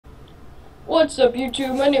What's up,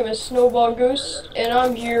 YouTube? My name is Snowball Ghost, and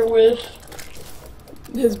I'm here with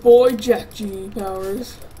his boy Jack G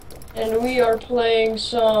Powers, and we are playing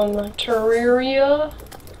some Terraria.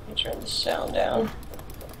 Let me turn the sound down.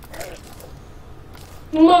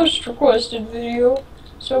 Most requested video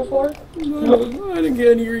so far. No, I didn't get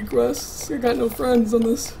any requests. I got no friends on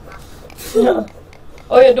this. Oh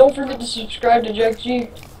yeah, don't forget to subscribe to Jack G.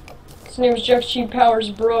 His name is Jack G Powers,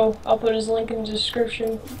 bro. I'll put his link in the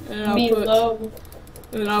description below.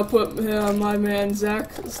 And I'll put my man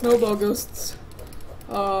Zach Snowball Ghosts.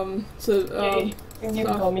 You can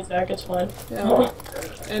call me Zach. It's fine. Yeah.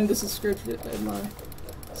 And the subscription and my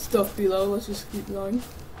stuff below. Let's just keep going.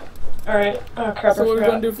 All right. Oh crap! So what are we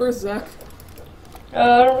gonna do first, Zach?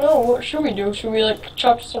 I don't know. What should we do? Should we like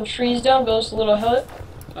chop some trees down, build us a little hut?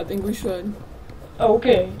 I think we should.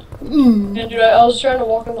 Okay. Yeah, dude, I was trying to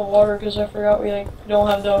walk in the water because I forgot we don't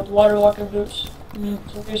have the water walking boots. Yeah.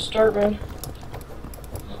 So new start, man.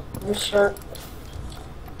 New start.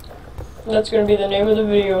 And that's gonna be the name of the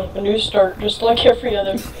video. A new start, just like every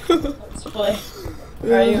other. Let's play.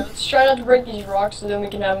 Alright, let's try not to break these rocks so then we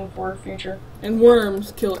can have them for the future. And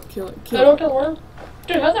worms, kill it. I don't kill worm.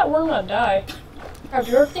 Dude, how'd that worm not die? Crap,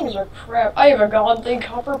 your things are crap. I have a godly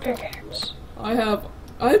copper pickaxe. I have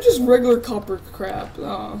just regular copper crap.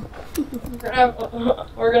 We're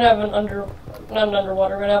gonna have not an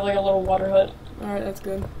underwater. We're gonna have like a little water hut. All right, that's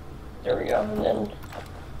good. There we go. And then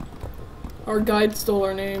our guide stole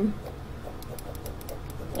our name.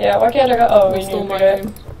 yeah, why can't I go? Oh, He you stole my it.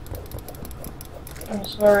 name. I'm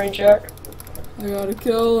sorry, Jack. I gotta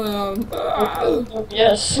kill him.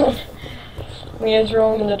 Yes. We gotta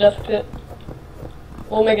throw him in the death pit.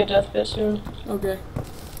 We'll make a death pit soon. Okay.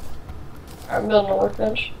 I'm building a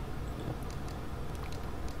workbench.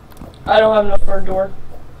 I don't have enough for a door.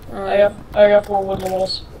 Alright. I got 4 wood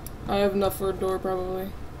walls. I have enough for a door,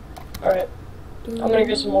 probably. Alright. I'm gonna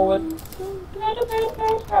get some more wood.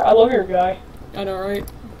 I love your guy. I know, right?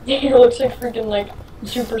 He looks like freaking like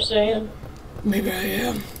Super Saiyan. Maybe I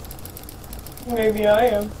am. Maybe I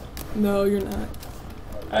am. No, you're not.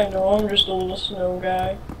 I know, I'm just a little snow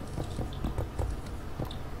guy.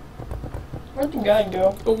 Where'd the guy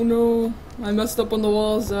go? Oh no. I messed up on the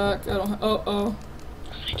wall, Zach. I don't oh. I'm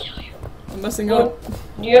gonna kill you. I'm messing up.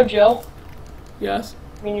 Do you have gel? Yes.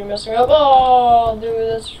 I mean, you're messing up. Oh, dude,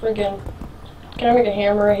 that's freaking. Can I make a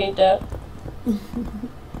hammer? I hate that.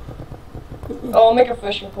 Oh, I'll make a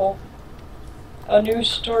fishing pole. A new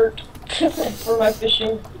start for my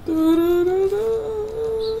fishing.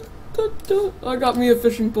 I got me a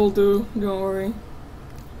fishing pole too. Don't worry.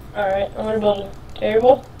 Alright, I'm gonna build a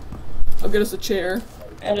table. I'll get us a chair.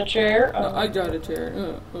 And a chair. No, I got a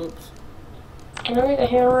chair. Oops. Can I make a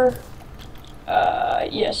hammer?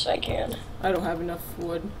 Yes, I can. I don't have enough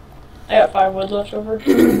wood. I got 5 wood left over.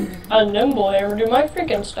 A nimble hammer, dude. My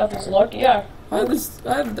freaking stuff is lucky. Yeah. I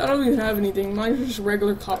don't even have anything. Mine's just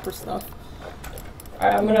regular copper stuff.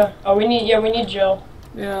 Alright, I'm gonna. Oh, we need gel.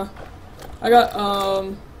 Yeah. I got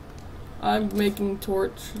I'm making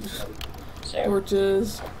torches.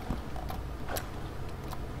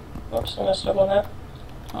 Oops, I messed up on that.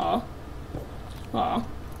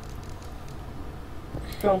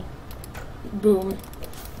 Boom. Boom.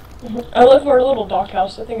 I live in our little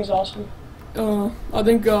doghouse. That thing is awesome. I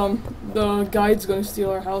think the guide's gonna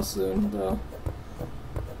steal our house soon, though.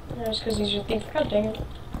 Yeah, it's because he's a thief. God dang it.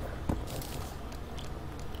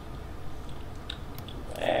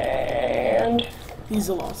 And he's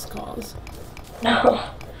a lost cause. No.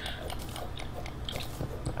 Oh,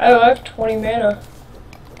 I have 20 mana.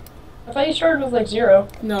 I thought you started with like 0.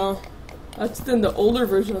 No. That's in the older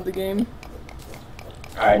version of the game.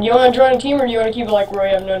 Alright, do you want to join a team or do you want to keep it like where we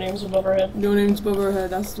have no names above our head? No names above our head,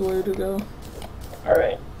 that's the way to go.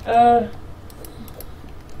 Alright. Let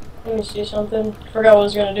me see something. Forgot what I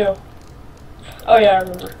was gonna do. Oh yeah, I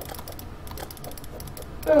remember.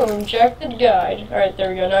 Boom, Jack the guide. Alright, there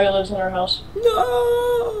we go. Now he lives in our house.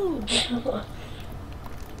 No!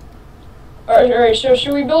 Alright, so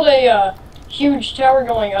should we build a huge tower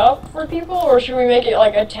going up for people, or should we make it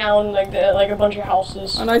like a town, like a bunch of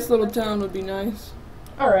houses? A nice little town would be nice.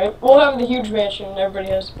 Alright, we'll have the huge mansion and everybody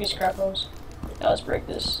has a piece of crap homes. Now let's break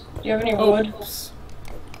this. Do you have any wood? Oops.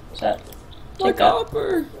 What's that? My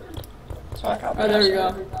copper! It's my copper. Oh, there we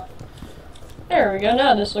go. There we go,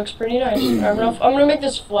 now this looks pretty nice. I'm gonna make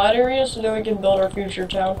this flat area so that we can build our future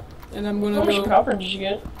town. And I'm gonna How much copper did you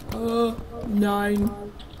get? 9.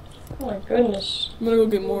 Oh my goodness. I'm gonna go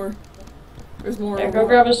get more. There's more. Yeah, go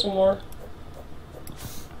grab us some more.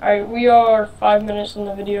 Alright, we are 5 minutes in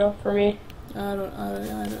the video for me. I don't.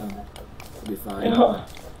 It'll be fine.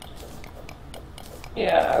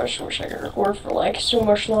 Yeah, I wish I could record for like so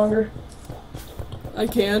much longer. I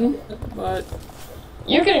can, but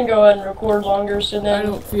You can go ahead and record longer, so I then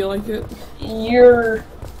don't feel like it. your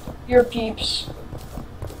peeps,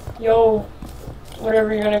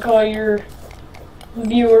 whatever you're gonna call your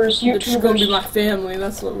viewers, It's just gonna be YouTubers, my family,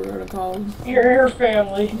 that's what we're gonna call them. your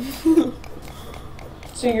family.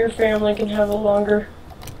 So your family can have a longer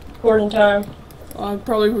recording time. I'll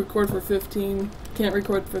probably record for 15. Can't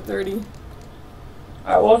record for 30.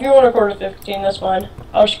 Alright, well if you want to record at 15, that's fine.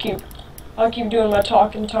 I'll keep doing my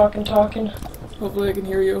talking. Hopefully I can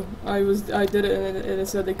hear you. I did it and it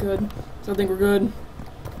said they could. So I think we're good.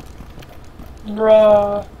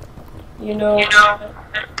 Bruh.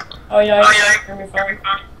 Oh yeah, I can hear me fine.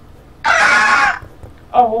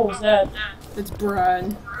 Oh, what was that? It's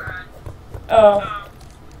Brian. Oh.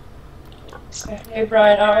 Hey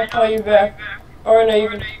Brian, I'll call you back. Or no, you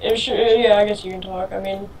can. Yeah, I guess you can talk. I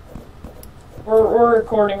mean, we're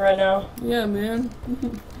recording right now. Yeah, man.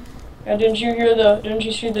 And didn't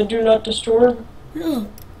you see the do not disturb? Yeah.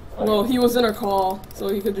 Well, he was in our call, so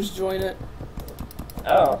he could just join it.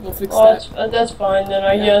 Oh. We'll fix Well, that. that's fine then,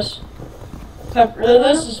 I Yeah. guess. Pepper.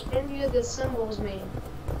 This is. Any of the symbols mean?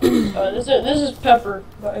 This is Pepper.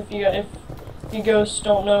 But if you ghosts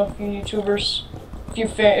don't know, if you YouTubers,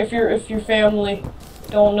 if your family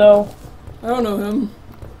don't know. I don't know him.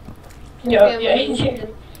 Yeah. Your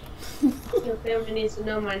family needs to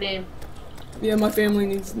know my name. Yeah, my family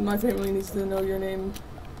needs to know your name.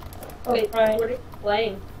 Oh, Wait, right. what are you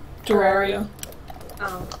playing? Terraria.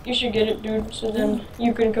 Oh. You should get it, dude. So then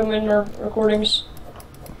you can come in our recordings.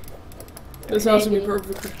 This house would be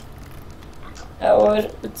perfect. That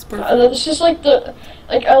would. It's perfect. It's just like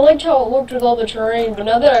I liked how it looked with all the terrain, but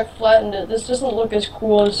now that I've flattened it, this doesn't look as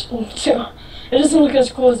cool as it doesn't look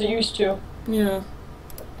as cool as it used to. Yeah.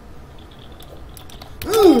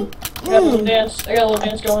 I got a little dance. I got a little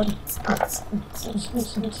dance going.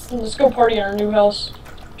 Let's go party in our new house.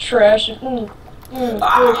 Trash it.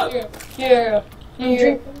 Yeah. I'm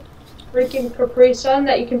drinking freaking Capri Sun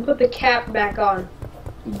that you can put the cap back on.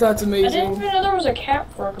 That's I didn't amazing. even know there was a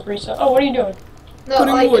cap for a Capri Sun. Oh, what are you doing? No,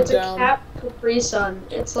 Putting like wood it's down. a cap Capri Sun.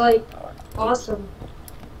 It's like awesome.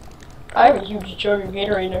 I have a huge jug of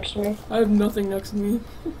Gatorade next to me. I have nothing next to me.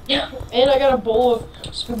 Yeah, and I got a bowl of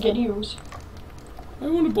SpaghettiOs. I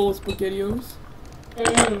want a bowl of SpaghettiOs.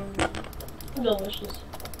 Delicious.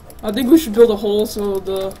 I think we should build a hole so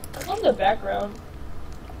the. I love the background.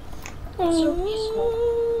 It's so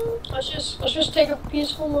peaceful. Let's just take a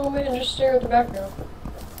peaceful moment and just stare at the background.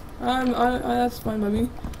 That's fine by me.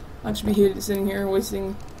 I should be here sitting here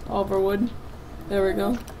wasting all of our wood. There we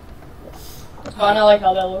go. It's fine. I like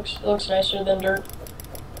how that looks. It looks nicer than dirt.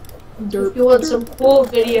 Dirt. If you want some cool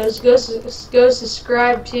videos, go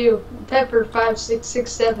subscribe to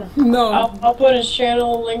Pepper5667. No, I'll put his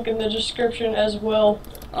channel link in the description as well.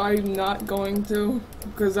 I'm not going to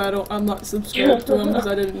because I'm not subscribed to him because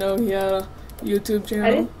I didn't know he had a YouTube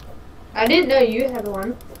channel. I didn't know you had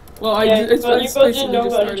one. Well, Yeah, it's but you both basically didn't know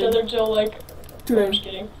just about each started other till like. today. I'm just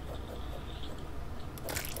kidding.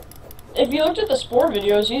 If you looked at the Spore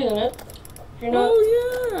videos, he's in it. If you're not,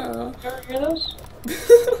 Oh you ever hear those?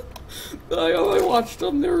 yeah. I watched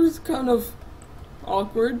them. They were kind of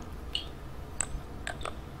awkward.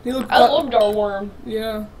 He looked. I loved our worm.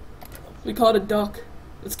 Yeah. We caught a duck.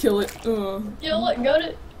 Let's kill it. Yeah, look,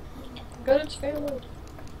 got its family.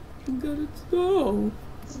 Got it. Oh.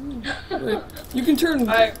 Wait, you can turn.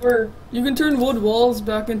 Alright, You can turn wood walls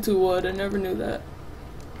back into wood. I never knew that.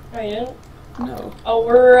 Oh, you didn't? No. Oh,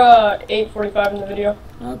 we're 8:45 in the video.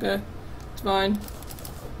 Okay. It's fine.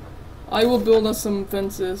 I will build us some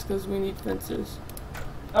fences because we need fences.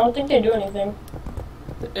 I don't think they do anything.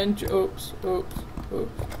 Oops.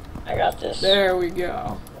 I got this. There we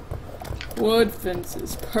go. Wood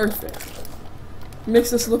fences. Perfect.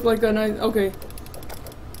 Makes us look like a nice. Okay.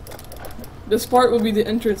 This part will be the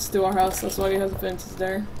entrance to our house. That's why he has the fences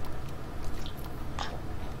there.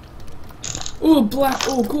 Ooh, black.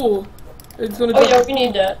 Oh, cool. It's gonna. Oh yeah, we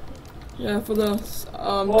need that. Yeah, for the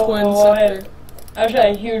Whoa, twin sector. I actually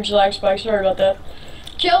had a huge lag spike. Sorry about that.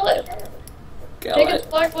 Kill it. Kill Take it. its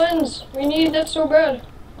black lens. We need that so bad.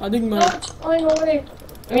 I think No, my. it's flying away.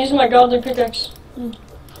 I'm using my godly pickaxe.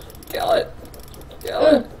 Kill it. Kill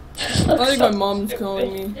it. I think my mom's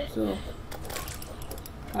calling me, so.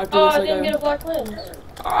 After Oh, this, I didn't get a black lens.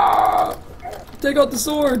 Ah! Take out the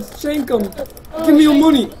swords! Shank them! Oh, Give me your thank-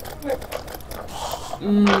 money!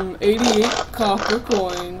 88 copper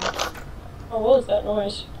coins. Oh, what was that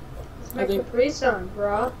noise? It's my I think- Capri Sun,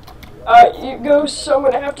 brah. Alright, you ghosts, I'm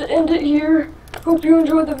gonna have to end it here. Hope you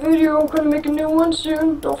enjoyed the video. I'm gonna make a new one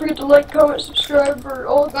soon. Don't forget to like, comment, subscribe for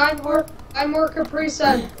all Buy more Capri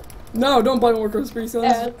Sun. No, don't buy more Capri Suns.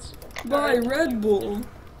 ads. Buy Red Bull.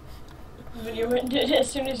 The video ended as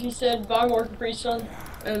soon as he said, "Buy more Capri Sun."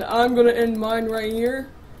 And I'm gonna end mine right here.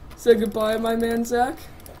 Say goodbye, my man Zach.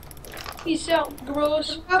 Peace out,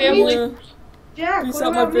 gorillas. What about Family. Yeah. Jack, Peace what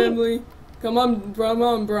out, my about me? family. Come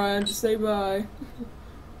on, Brian. Just say bye.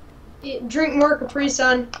 Drink more Capri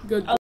Sun. Good.